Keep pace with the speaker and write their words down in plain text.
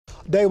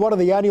Day one of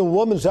the annual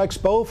Women's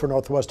Expo for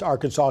Northwest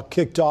Arkansas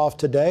kicked off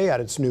today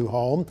at its new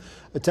home.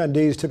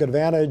 Attendees took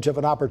advantage of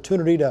an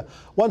opportunity to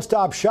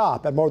one-stop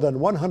shop at more than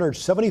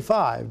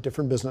 175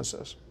 different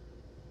businesses.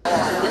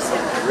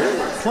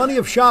 Plenty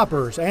of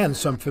shoppers and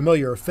some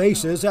familiar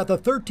faces at the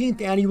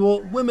 13th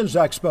annual Women's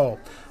Expo.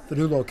 The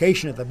new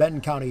location at the Benton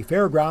County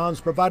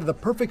Fairgrounds provided the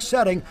perfect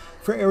setting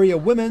for area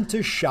women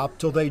to shop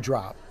till they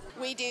drop.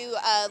 We do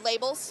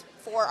labels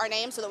for our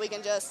names so that we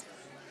can just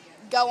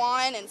go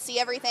on and see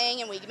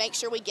everything, and we make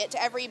sure we get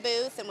to every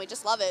booth, and we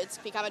just love it. It's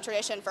become a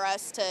tradition for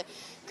us to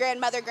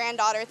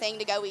granddaughter thing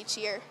to go each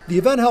year. The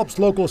event helps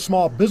local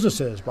small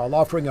businesses while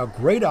offering a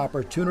great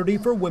opportunity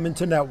for women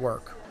to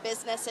network.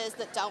 Businesses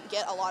that don't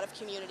get a lot of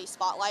community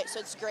spotlight, so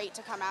it's great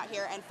to come out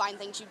here and find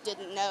things you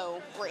didn't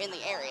know were in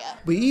the area.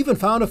 We even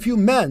found a few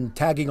men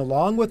tagging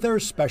along with their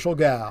special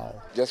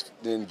gal. Just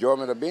the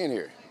enjoyment of being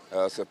here.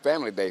 It's a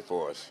family day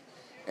for us.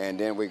 And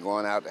then we're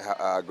going out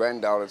to our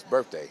granddaughter's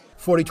birthday.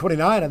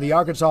 4029 and the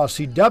Arkansas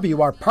CW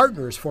are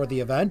partners for the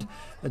event.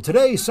 And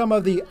today, some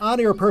of the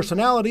on-air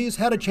personalities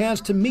had a chance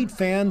to meet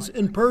fans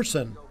in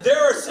person.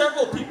 There are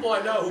several people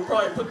I know who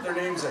probably put their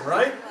names in,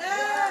 right?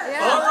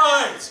 Yeah. All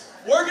right.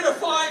 We're going to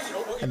find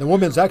you. And the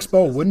Women's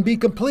Expo wouldn't be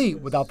complete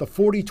without the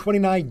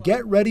 4029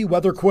 Get Ready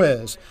Weather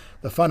Quiz.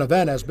 The fun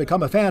event has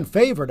become a fan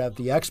favorite at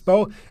the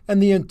Expo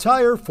and the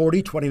entire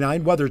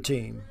 4029 weather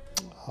team.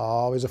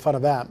 Always a fun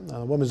event.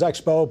 The Women's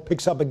Expo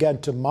picks up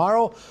again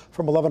tomorrow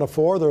from 11 to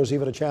 4. There's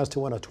even a chance to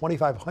win a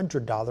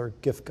 $2,500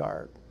 gift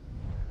card.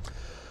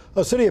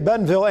 The city of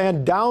Bentonville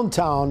and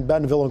downtown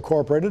Bentonville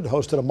Incorporated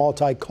hosted a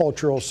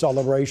multicultural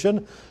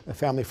celebration. A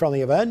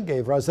family-friendly event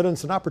gave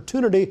residents an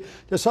opportunity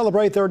to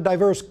celebrate their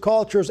diverse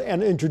cultures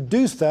and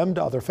introduce them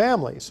to other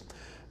families.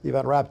 The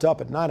event wrapped up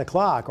at 9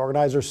 o'clock.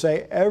 Organizers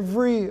say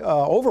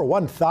over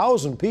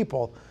 1,000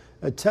 people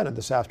attended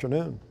this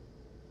afternoon.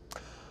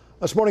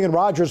 This morning in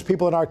Rogers,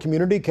 people in our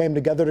community came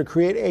together to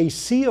create a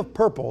sea of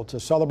purple to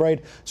celebrate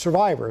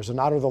survivors and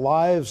honor the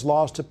lives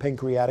lost to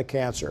pancreatic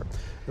cancer.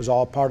 It was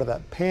all part of the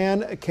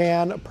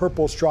Can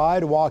Purple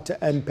Stride walk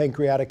to end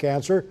pancreatic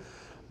cancer.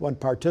 One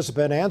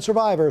participant and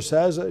survivor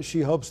says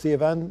she hopes the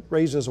event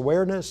raises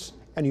awareness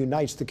and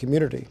unites the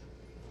community.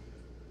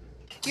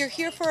 You're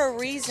here for a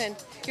reason.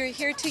 You're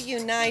here to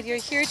unite. You're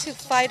here to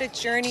fight a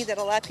journey that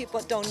a lot of people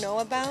don't know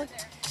about.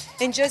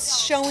 And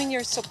just showing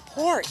your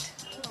support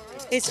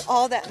is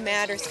all that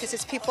matters, because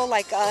it's people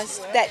like us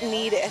that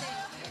need it,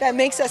 that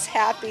makes us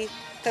happy,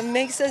 that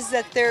makes us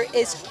that there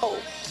is hope.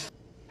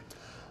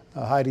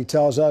 Heidi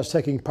tells us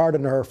taking part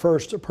in her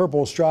first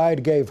Purple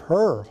Stride gave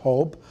her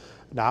hope.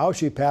 Now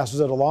she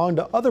passes it along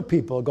to other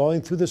people going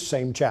through the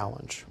same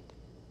challenge.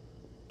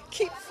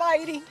 Keep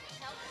fighting.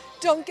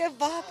 Don't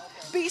give up.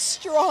 Be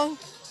strong.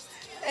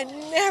 And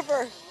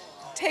never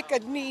take a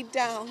knee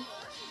down.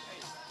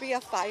 Be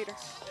a fighter.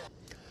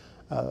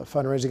 The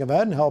fundraising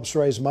event helps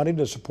raise money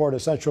to support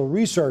essential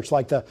research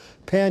like the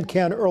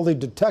PanCan Early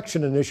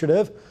Detection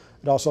Initiative.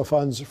 It also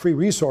funds free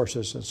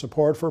resources and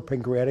support for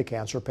pancreatic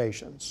cancer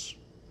patients.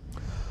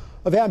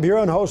 Van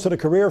Buren hosted a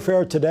career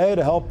fair today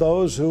to help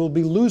those who will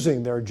be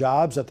losing their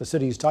jobs at the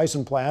city's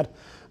Tyson plant.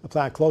 The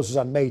plant closes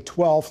on May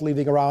 12th,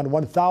 leaving around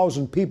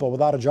 1,000 people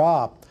without a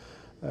job.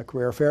 The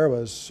career fair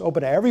was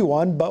open to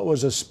everyone, but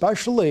was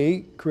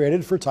especially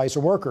created for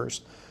Tyson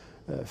workers.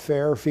 The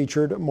fair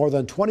featured more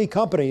than 20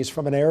 companies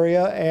from an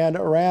area and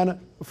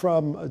ran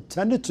from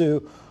 10 to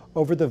 2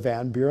 over the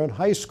Van Buren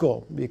High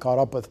School. We caught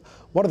up with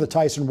one of the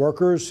Tyson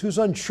workers who's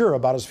unsure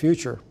about his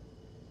future.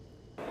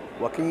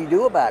 What can you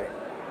do about it?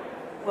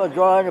 Well,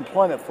 draw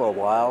unemployment for a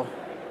while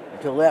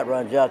until that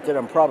runs out. Then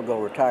I'm probably going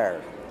to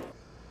retire.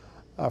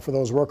 For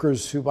those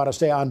workers who want to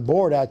stay on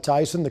board at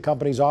Tyson, the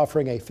company's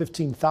offering a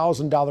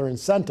 $15,000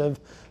 incentive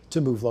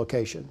to move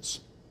locations.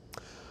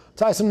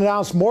 Tyson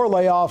announced more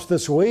layoffs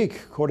this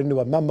week. According to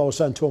a memo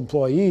sent to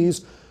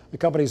employees, the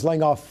company's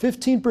laying off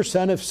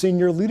 15% of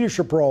senior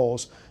leadership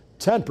roles,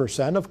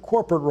 10% of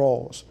corporate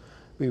roles.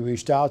 We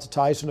reached out to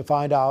Tyson to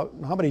find out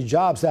how many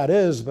jobs that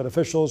is, but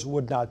officials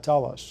would not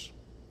tell us.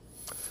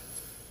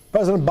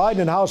 President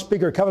Biden and House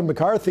Speaker Kevin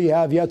McCarthy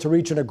have yet to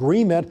reach an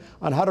agreement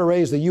on how to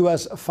raise the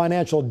U.S.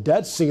 financial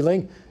debt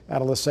ceiling.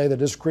 Analysts say the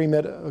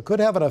disagreement could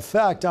have an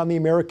effect on the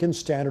American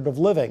standard of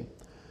living.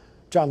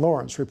 John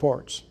Lawrence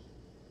reports.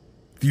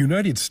 The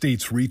United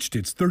States reached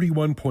its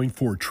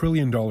 $31.4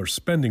 trillion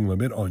spending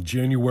limit on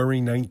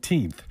January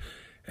 19th,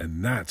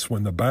 and that's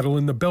when the battle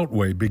in the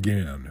Beltway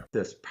began.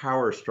 This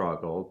power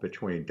struggle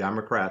between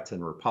Democrats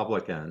and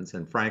Republicans,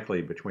 and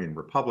frankly between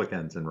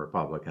Republicans and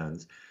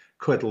Republicans,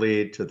 could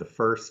lead to the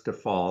first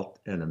default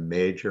in a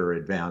major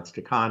advanced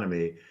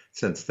economy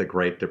since the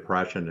Great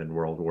Depression and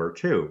World War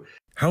II.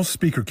 House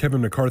Speaker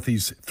Kevin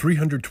McCarthy's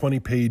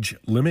 320-page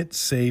Limit,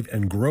 Save,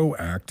 and Grow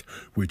Act,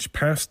 which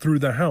passed through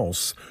the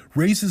House,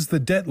 raises the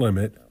debt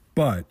limit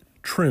but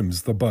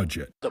trims the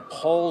budget. The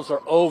polls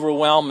are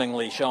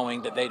overwhelmingly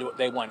showing that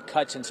they want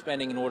cuts in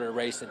spending in order to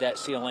raise the debt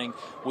ceiling.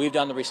 We've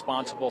done the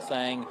responsible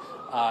thing,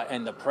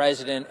 and the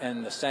president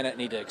and the Senate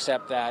need to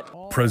accept that.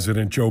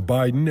 President Joe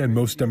Biden and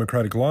most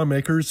Democratic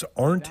lawmakers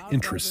aren't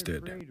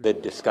interested. The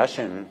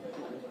discussion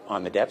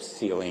on the debt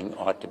ceiling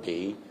ought to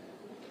be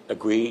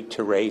agree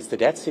to raise the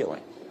debt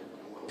ceiling,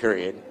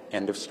 period,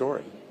 end of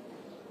story.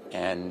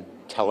 And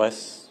tell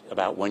us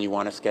about when you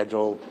want to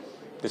schedule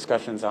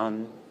discussions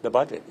on the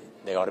budget.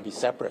 They ought to be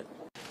separate.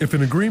 If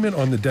an agreement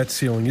on the debt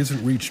ceiling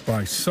isn't reached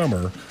by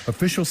summer,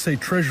 officials say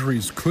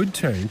treasuries could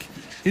tank,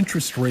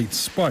 interest rates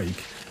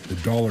spike, the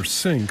dollar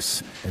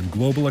sinks, and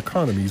global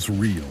economies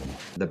reel.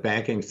 The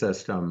banking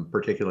system,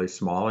 particularly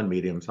small and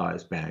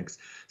medium-sized banks,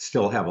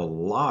 still have a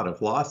lot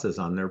of losses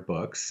on their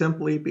books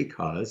simply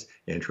because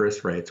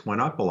interest rates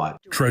went up a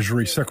lot.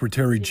 Treasury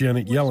Secretary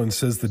Janet Yellen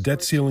says the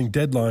debt ceiling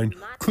deadline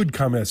could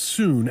come as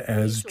soon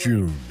as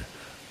June.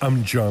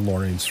 I'm John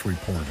Lawrence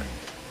reporting.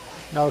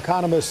 Now,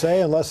 economists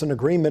say unless an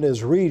agreement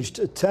is reached,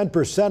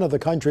 10% of the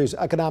country's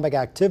economic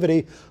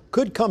activity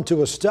could come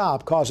to a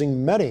stop,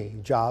 causing many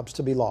jobs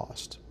to be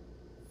lost.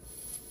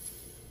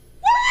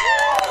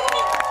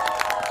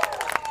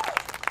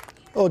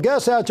 Well,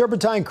 guests at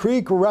Turpentine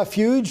Creek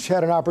Refuge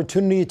had an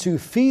opportunity to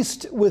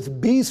feast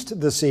with Beast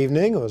this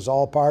evening. It was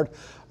all part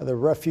of the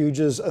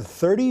Refuge's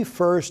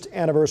 31st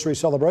anniversary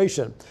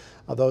celebration.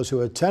 Those who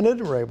attended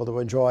were able to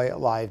enjoy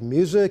live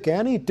music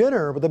and eat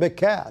dinner with the big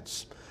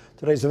cats.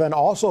 Today's event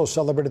also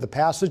celebrated the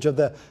passage of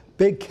the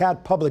Big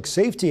Cat Public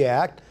Safety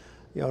Act.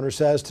 The owner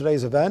says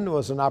today's event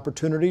was an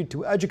opportunity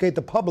to educate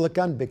the public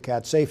on big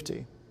cat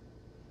safety.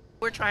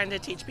 We're trying to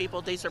teach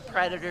people these are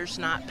predators,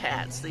 not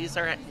pets. These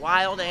are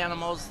wild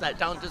animals that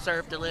don't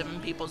deserve to live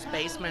in people's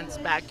basements,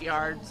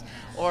 backyards,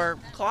 or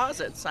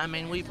closets. I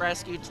mean, we've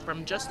rescued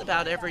from just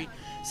about every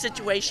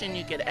situation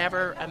you could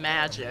ever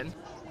imagine.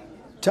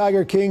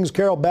 Tiger King's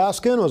Carol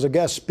Baskin was a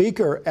guest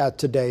speaker at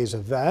today's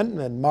event.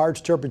 In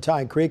March,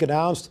 Turpentine Creek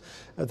announced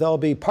that they'll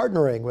be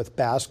partnering with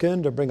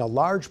Baskin to bring a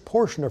large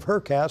portion of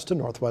her cast to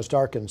Northwest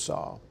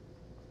Arkansas.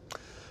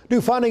 New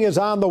funding is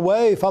on the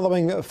way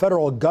following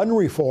federal gun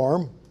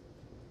reform.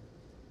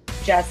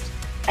 Just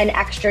an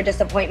extra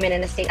disappointment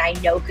in a state I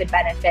know could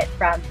benefit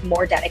from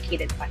more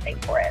dedicated funding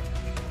for it.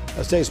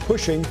 The state's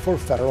pushing for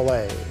federal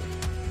aid.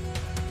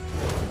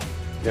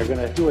 They're going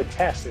to do a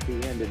test at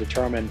the end to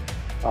determine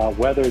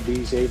whether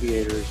these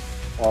aviators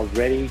are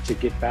ready to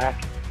get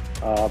back,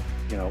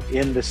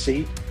 in the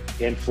seat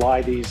and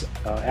fly these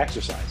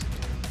exercises.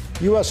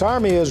 U.S.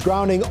 Army is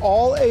grounding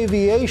all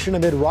aviation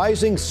amid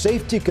rising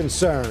safety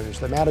concerns.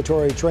 The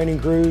mandatory training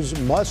crews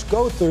must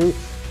go through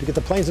to get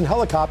the planes and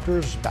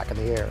helicopters back in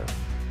the air.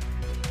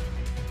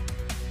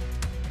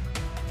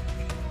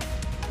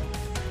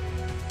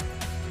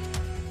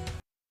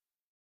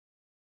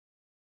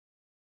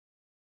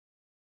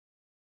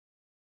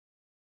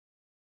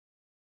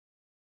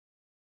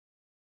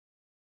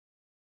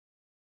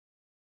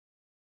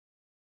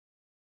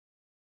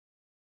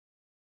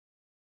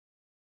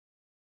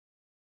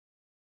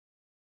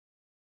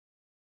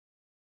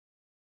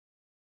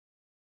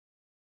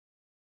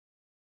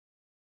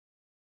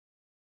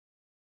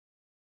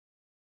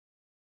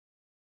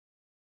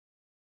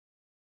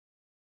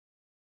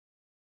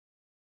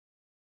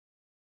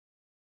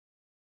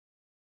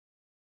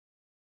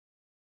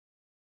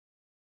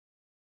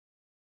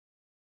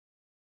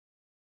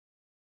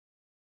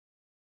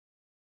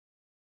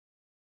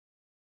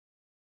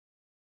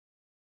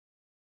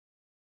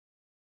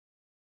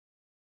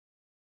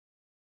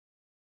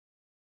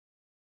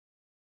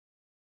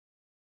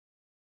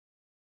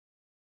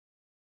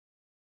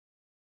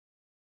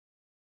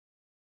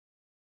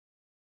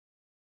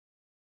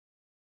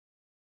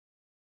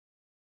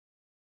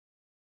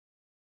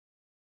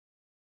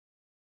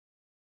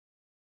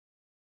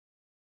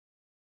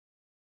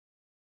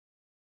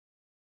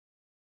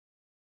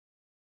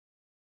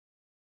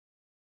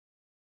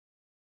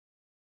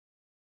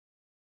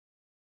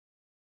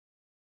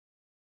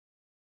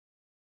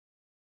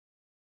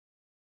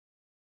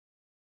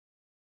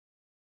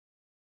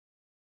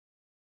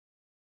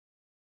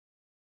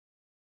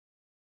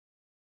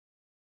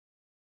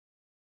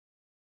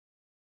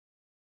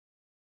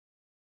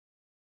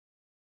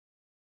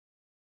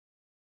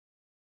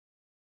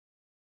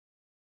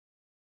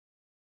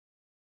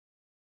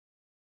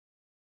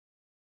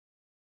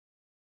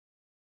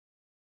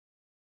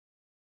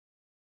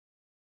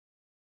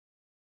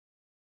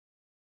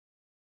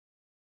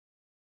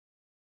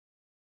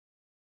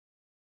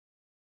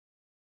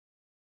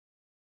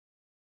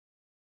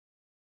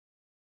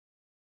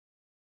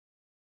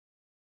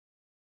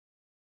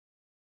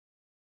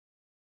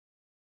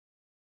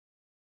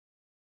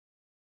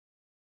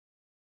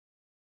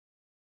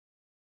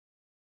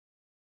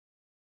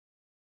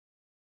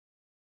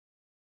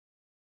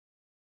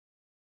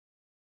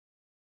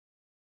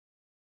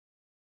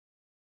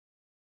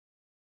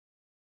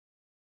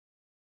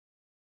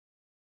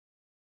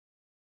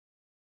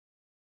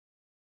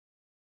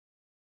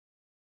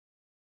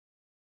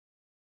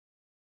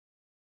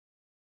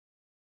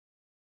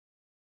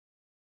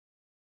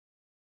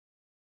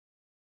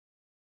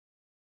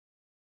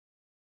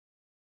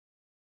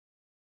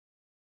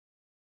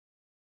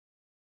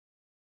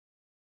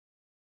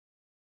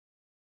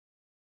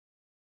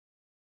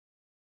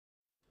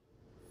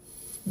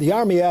 The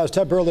Army has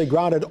temporarily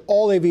grounded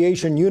all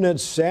aviation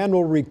units and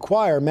will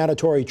require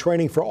mandatory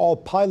training for all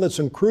pilots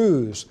and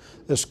crews.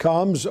 This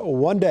comes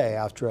one day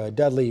after a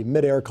deadly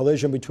mid-air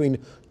collision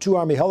between two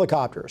Army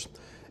helicopters.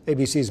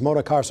 ABC's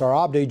Mona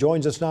Karsar-Abdi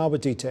joins us now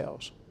with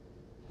details.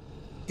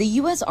 The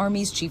U.S.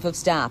 Army's Chief of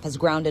Staff has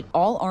grounded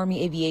all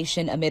Army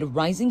aviation amid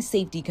rising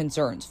safety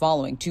concerns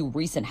following two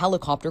recent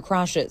helicopter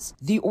crashes.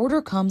 The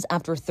order comes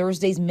after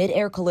Thursday's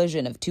mid-air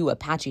collision of two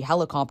Apache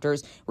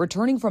helicopters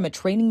returning from a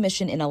training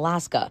mission in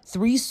Alaska.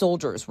 3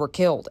 soldiers were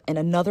killed and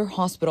another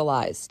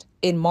hospitalized.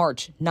 In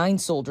March, 9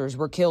 soldiers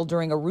were killed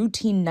during a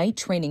routine night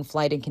training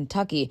flight in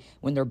Kentucky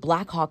when their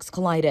Black Hawks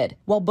collided.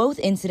 While both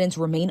incidents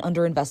remain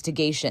under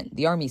investigation,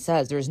 the Army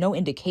says there is no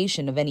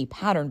indication of any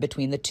pattern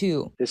between the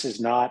two. This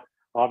is not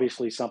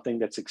obviously something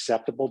that's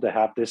acceptable to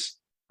have this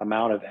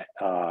amount of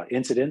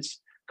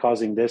incidents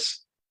causing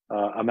this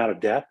amount of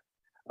death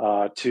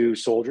to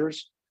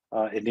soldiers.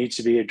 It needs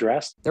to be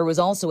addressed. There was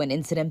also an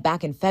incident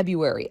back in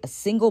February. A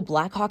single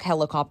Black Hawk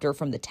helicopter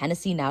from the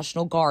Tennessee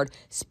National Guard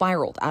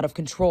spiraled out of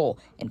control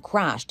and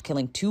crashed,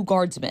 killing 2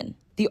 guardsmen.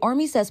 The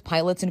Army says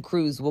pilots and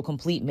crews will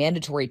complete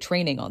mandatory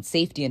training on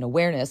safety and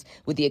awareness,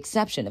 with the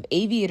exception of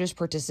aviators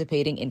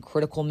participating in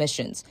critical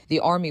missions.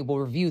 The Army will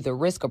review the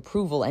risk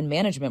approval and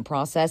management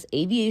process,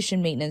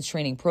 aviation maintenance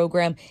training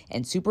program,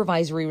 and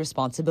supervisory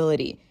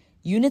responsibility.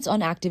 Units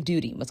on active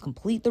duty must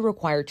complete the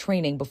required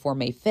training before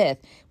May 5th,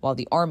 while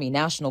the Army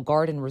National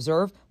Guard and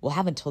Reserve will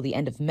have until the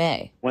end of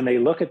May. When they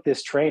look at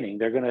this training,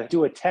 they're going to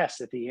do a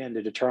test at the end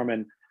to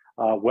determine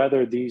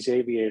whether these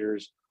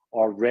aviators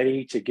are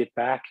ready to get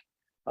back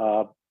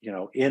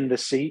in the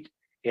seat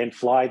and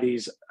fly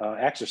these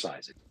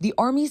exercises. The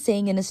Army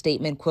saying in a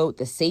statement, quote,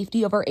 "The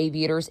safety of our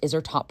aviators is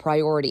our top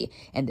priority,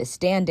 and the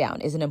stand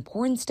down is an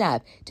important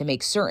step to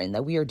make certain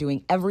that we are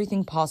doing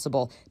everything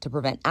possible to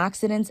prevent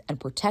accidents and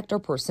protect our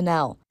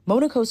personnel."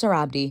 Mona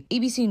Karsar-Abdi,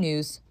 ABC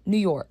News, New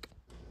York.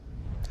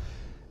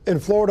 In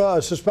Florida,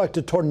 a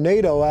suspected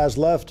tornado has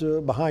left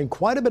behind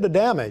quite a bit of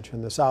damage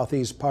in the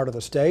southeast part of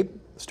the state.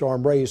 The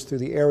storm raced through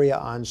the area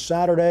on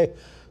Saturday.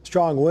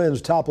 Strong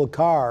winds toppled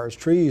cars,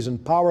 trees,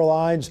 and power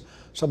lines.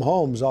 Some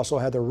homes also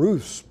had their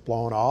roofs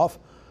blown off.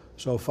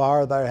 So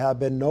far, there have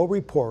been no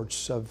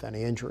reports of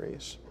any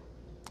injuries.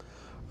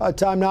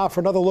 Time now for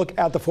another look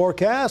at the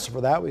forecast.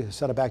 For that, we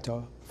send it back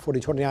to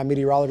 4029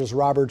 meteorologist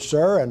Robert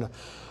Sir. And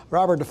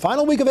Robert, the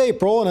final week of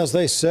April, and as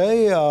they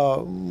say,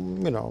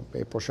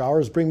 April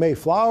showers bring May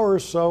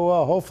flowers.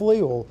 So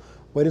hopefully, we'll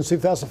wait and see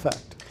if that's a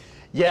fact.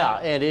 Yeah,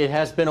 and it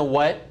has been a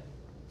wet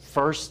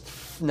first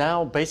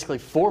now basically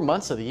 4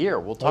 months of the year.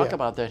 We'll talk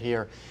about that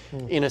here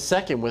in a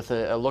second with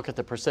a look at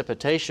the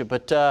precipitation,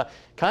 but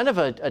kind of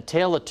a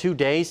tale of 2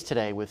 days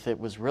today. With it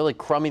was really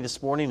crummy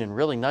this morning and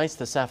really nice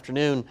this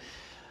afternoon.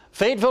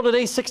 Fayetteville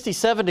today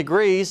 67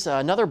 degrees,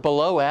 another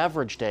below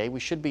average day. We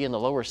should be in the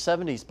lower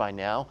 70s by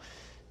now.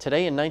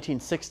 Today in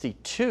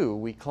 1962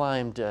 we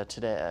climbed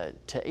today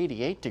to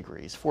 88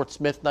 degrees. Fort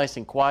Smith nice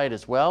and quiet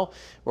as well,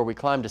 where we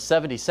climbed to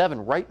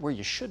 77, right where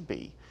you should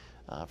be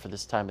for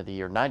this time of the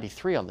year.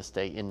 93 on this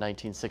day in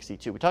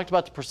 1962. We talked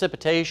about the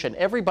precipitation.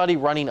 Everybody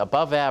running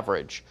above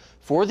average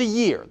for the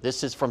year.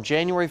 This is from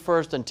January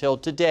 1st until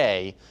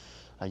today.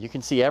 You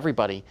can see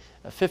everybody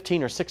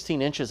 15 or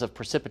 16 inches of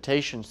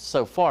precipitation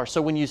so far.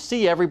 So when you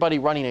see everybody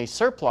running a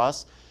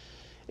surplus,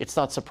 it's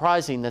not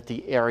surprising that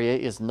the area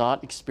is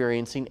not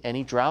experiencing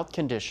any drought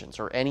conditions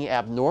or any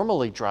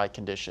abnormally dry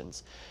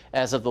conditions.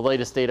 As of the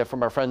latest data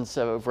from our friends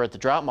over at the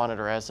Drought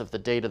Monitor, as of the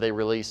data they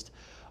released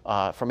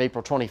from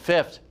April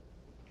 25th.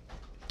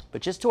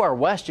 But just to our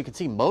west, you can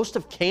see most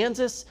of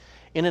Kansas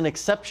in an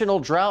exceptional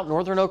drought.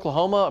 Northern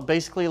Oklahoma,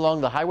 basically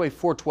along the Highway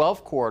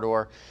 412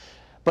 corridor.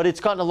 But it's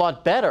gotten a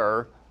lot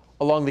better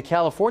along the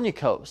California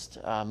coast.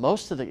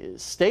 Most of the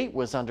state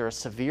was under a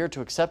severe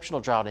to exceptional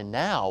drought, and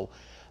now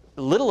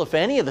little, if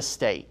any, of the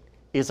state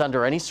is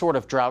under any sort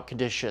of drought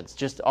conditions.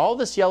 Just all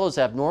this yellow is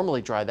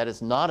abnormally dry. That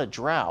is not a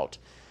drought.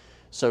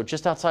 So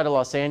just outside of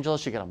Los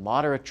Angeles, you got a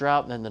moderate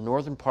drought, and then the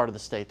northern part of the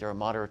state, they're a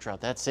moderate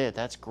drought. That's it.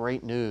 That's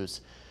great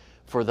news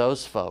for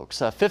those folks.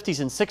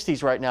 50s and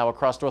 60s right now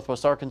across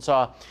northwest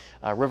Arkansas.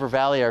 River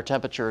Valley, our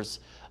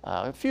temperatures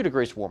a few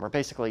degrees warmer,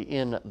 basically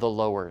in the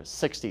lower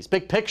 60s.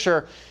 Big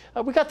picture,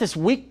 we got this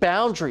weak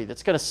boundary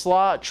that's going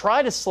to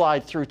try to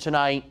slide through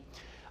tonight.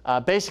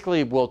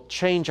 Basically, we'll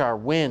change our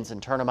winds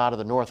and turn them out of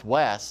the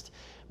northwest,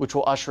 which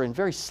will usher in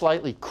very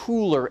slightly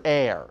cooler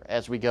air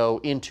as we go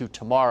into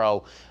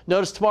tomorrow.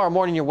 Notice tomorrow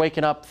morning you're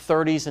waking up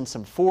 30s and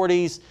some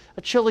 40s.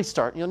 A chilly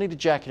start. You'll need a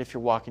jacket if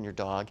you're walking your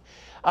dog.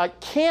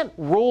 Can't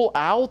rule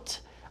out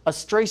a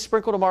stray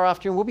sprinkle tomorrow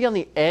afternoon. We'll be on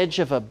the edge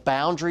of a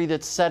boundary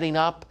that's setting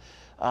up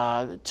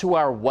to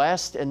our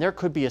west, and there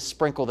could be a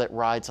sprinkle that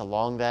rides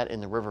along that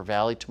in the River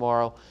Valley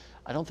tomorrow.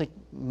 I don't think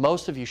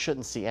most of you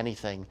shouldn't see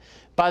anything.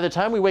 By the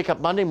time we wake up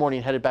Monday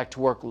morning headed back to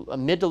work,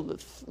 mid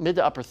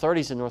to upper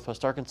 30s in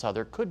northwest Arkansas,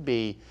 there could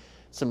be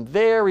some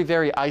very,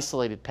 very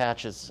isolated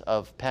patches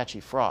of patchy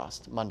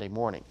frost Monday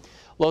morning.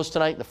 Lows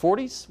tonight in the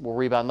 40s. We'll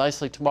rebound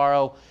nicely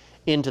tomorrow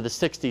into the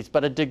 60s,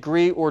 but a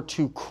degree or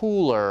two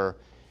cooler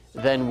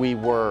than we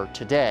were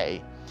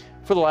today.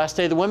 for the last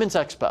day of the Women's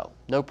Expo.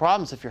 No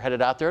problems if you're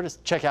headed out there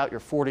to check out your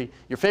favorite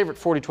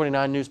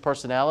 4029 news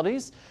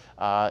personalities.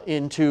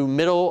 Into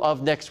middle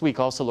of next week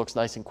also looks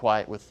nice and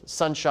quiet with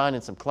sunshine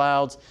and some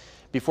clouds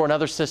before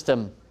another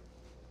system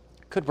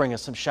could bring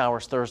us some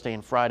showers Thursday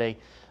and Friday.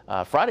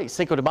 Friday,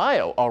 Cinco de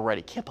Mayo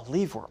already. Can't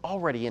believe we're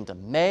already into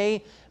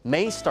May.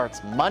 May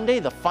starts Monday,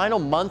 the final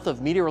month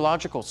of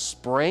meteorological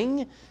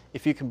spring,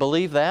 if you can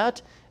believe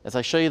that. As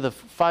I show you the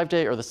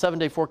 5-day or the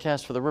 7-day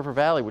forecast for the River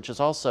Valley, which is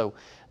also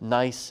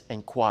nice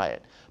and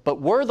quiet. But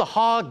were the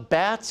hog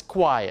bats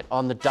quiet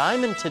on the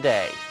diamond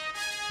today?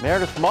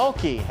 Meredith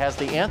Mulkey has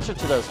the answer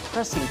to those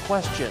pressing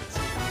questions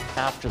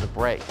after the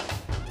break.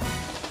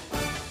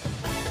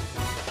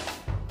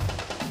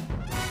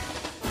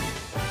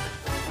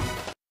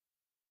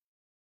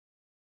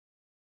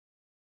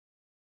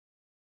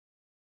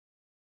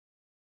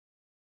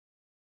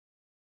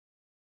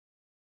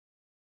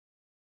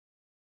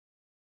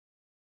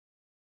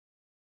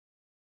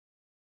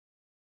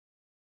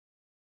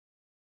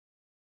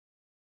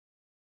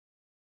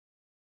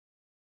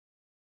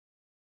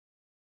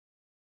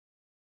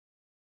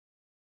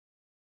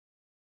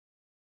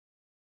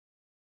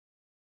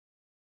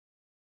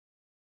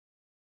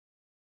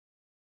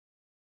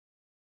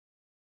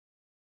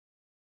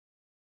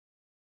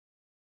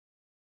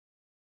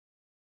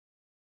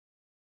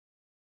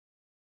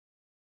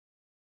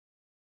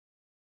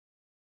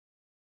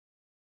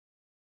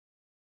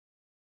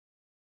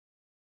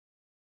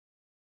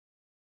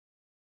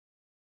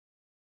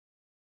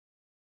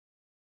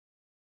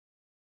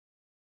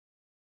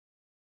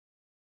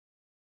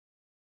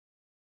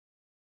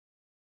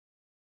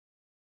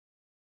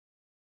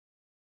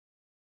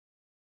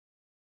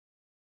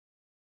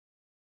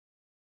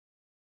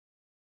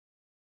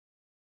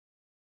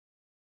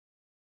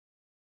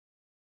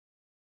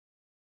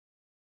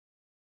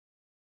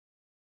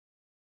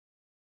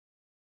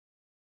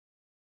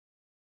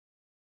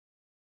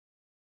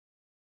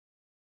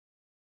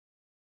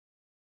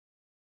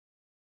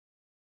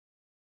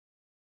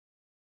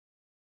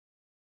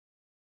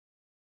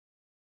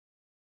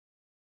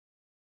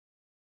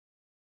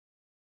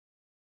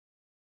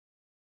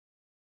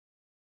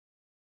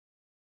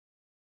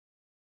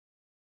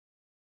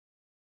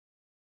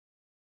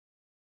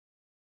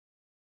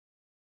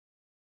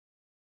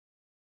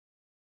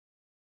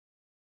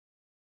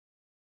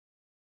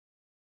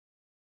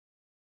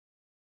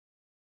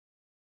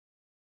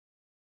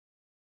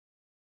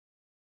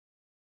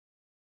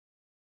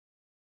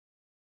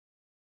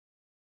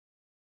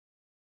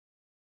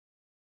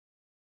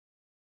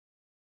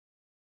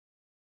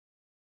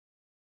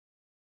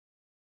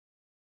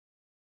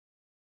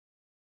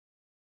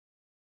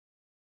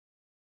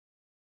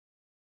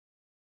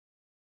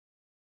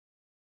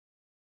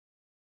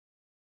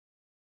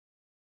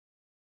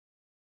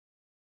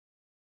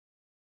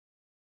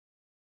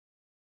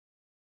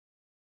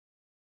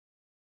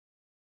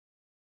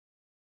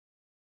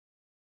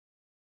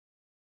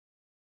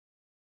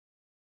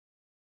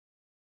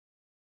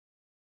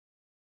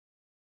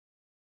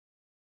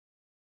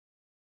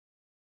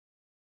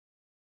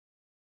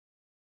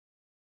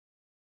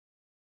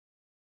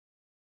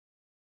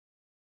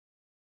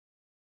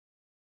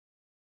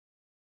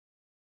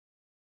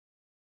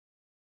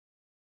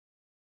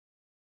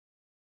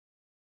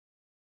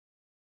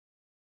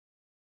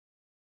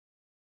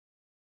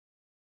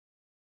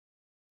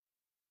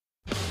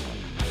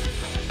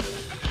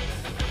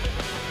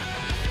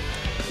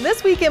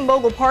 This weekend,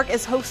 Bogle Park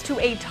is host to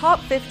a top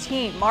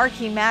 15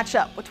 marquee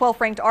matchup with 12th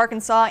ranked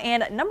Arkansas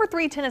and number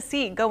 3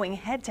 Tennessee going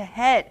head to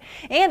head.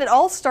 And it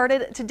all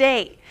started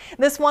today.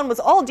 This one was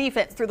all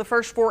defense through the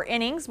first 4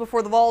 innings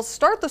before the Vols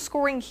start the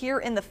scoring here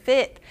in the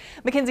 5th.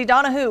 Mackenzie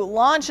Donahue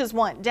launches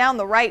one down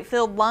the right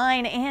field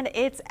line and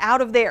it's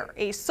out of there.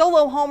 A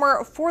solo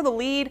homer for the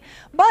lead,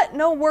 but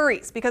no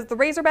worries because the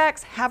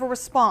Razorbacks have a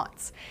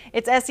response.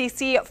 It's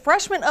SEC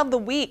Freshman of the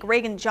Week,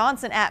 Reagan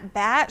Johnson at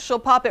bat. She'll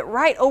pop it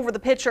right over the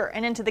pitcher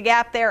and into the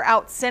gap there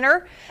out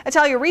center.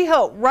 Italia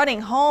Rijo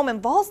running home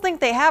and Vols think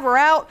they have her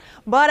out,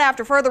 but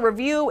after further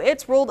review,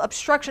 it's ruled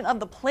obstruction of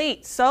the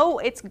plate. So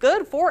it's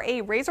good for a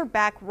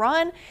Razorback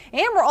run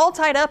and we're all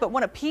tied up at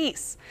 1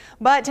 apiece.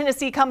 But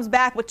Tennessee comes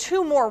back with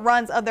 2 more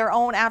runs of their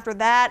own after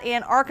that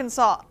and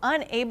Arkansas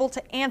unable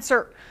to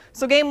answer.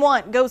 So game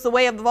 1 goes the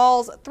way of the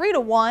Vols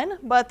 3-1,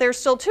 but there's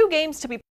still 2 games to be